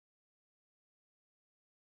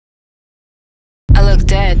looked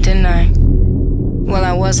dead, didn't I? Well,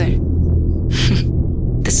 I wasn't.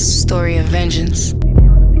 This is a story of vengeance.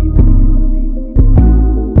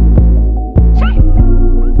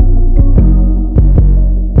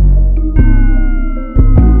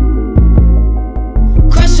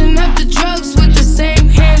 Crushing up the drugs with the same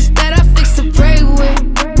hands that I fix to pray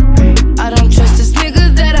with. I don't trust this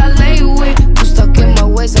nigga that I lay with. Too stuck in my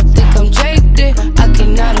ways, I think I'm jaded. I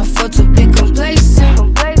cannot afford to be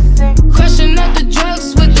complacent. Crushing up the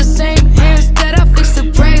drugs with the same hands that I fix to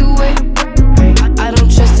pray with. I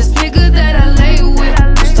don't trust this nigga that I lay with.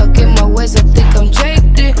 Too stuck in my ways, I think I'm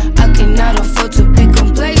jaded. I cannot afford to be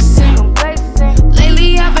complacent.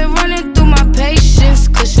 Lately I've been running through my patience.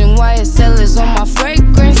 Cushion wire sellers on my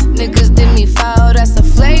fragrance. Niggas did me foul, that's a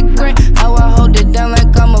flagrant. How I hold it down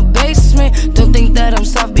like I'm a basement. Don't think that I'm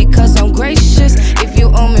soft because I'm gracious. If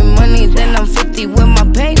you owe me money, then I'm 50 with my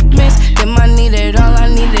payments. Then I need it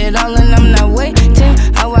all, and I'm not waiting.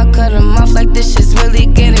 How I cut them off like this shit's really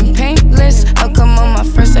getting painless. I'll come on my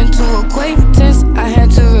first and two acquaintance. I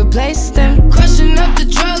had to replace them. Crushing up the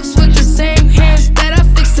drugs with the same hands that I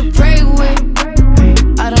fix to pray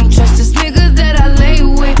with. I don't trust this nigga that I lay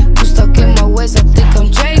with. Too stuck in my ways, I think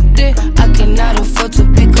I'm jaded. I cannot afford to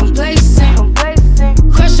be complacent.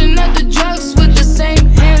 Crushing up the drugs with the same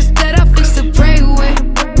hands that I fix to pray with.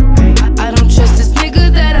 I don't trust this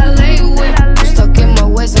nigga that I lay with. Too stuck in my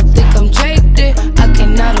ways, I think I'm jaded. I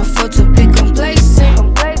cannot afford to be complacent.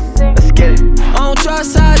 Let's get it. I don't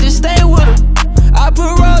trust her, I just stay with her. I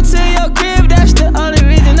put road to your crib, that's the only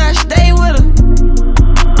reason I stay with her.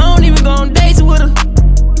 I don't even go on dates with her.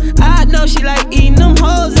 I know she like eating them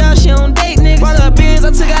hoes out, she don't date niggas. Brought her beers,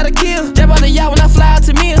 I took out a kill. Jab out the yacht when I fly out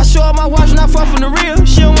to me. I show her my watch when I fall from the real.